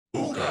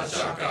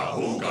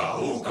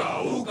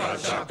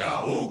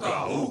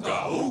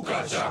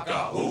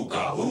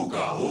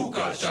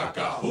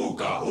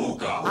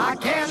I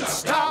can't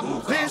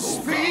stop this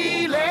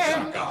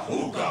feeling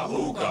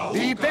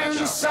deep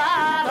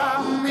inside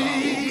of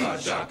me.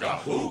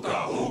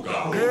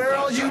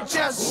 Girl, you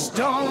just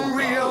don't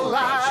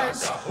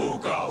realize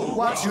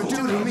what you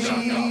do to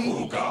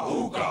me.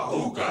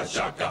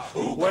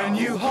 When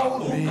you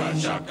hold me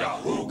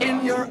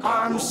in your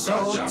arms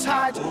so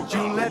tight,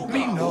 you let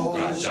me know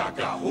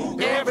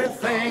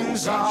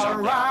everything's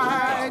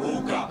alright.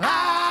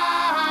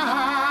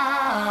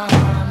 I'm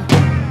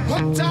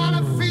hooked on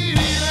a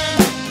feeling.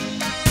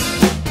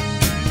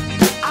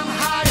 I'm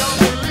high on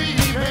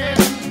believing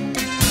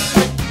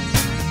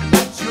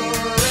that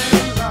you're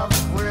in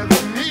love with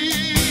me.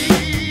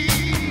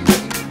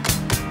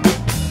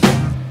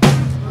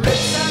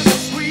 Lips as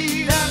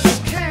sweet as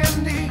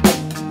candy,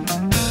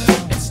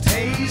 its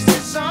taste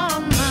is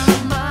on my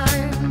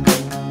mind.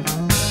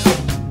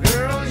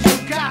 Girl, you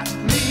got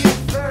me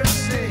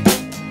thirsty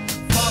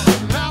for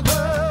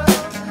another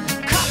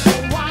cup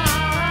of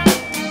wine.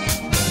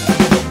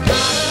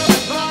 Got a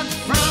bug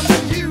from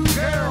you,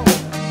 girl,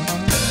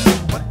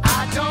 but I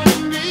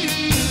don't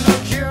need a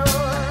cure.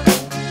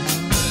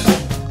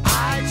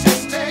 I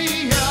just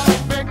stay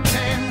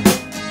affecting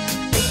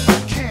if I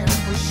can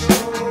for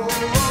sure.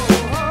 All the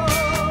good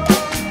love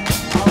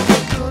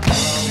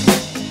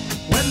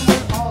when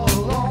we're all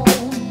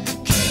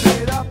alone. Keep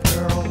it up,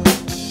 girl.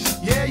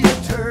 Yeah, you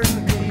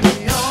turn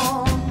me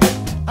on.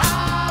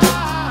 I'm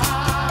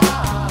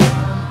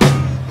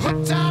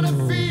hooked on a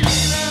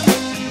feeling.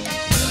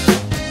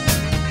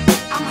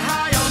 I'm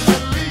high on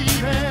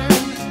believing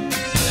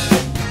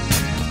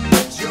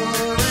that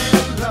you're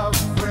in love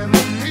with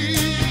me.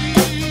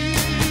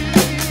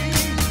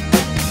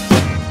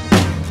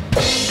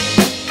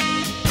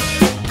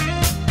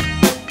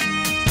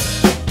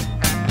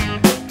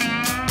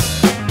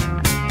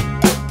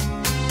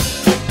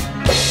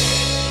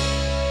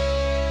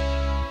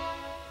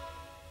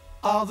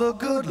 All the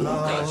good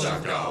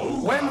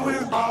love when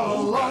we're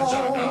all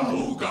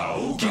alone.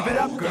 Keep it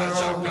up,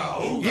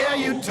 girl. Yeah,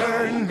 you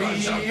turn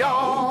me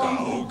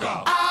on.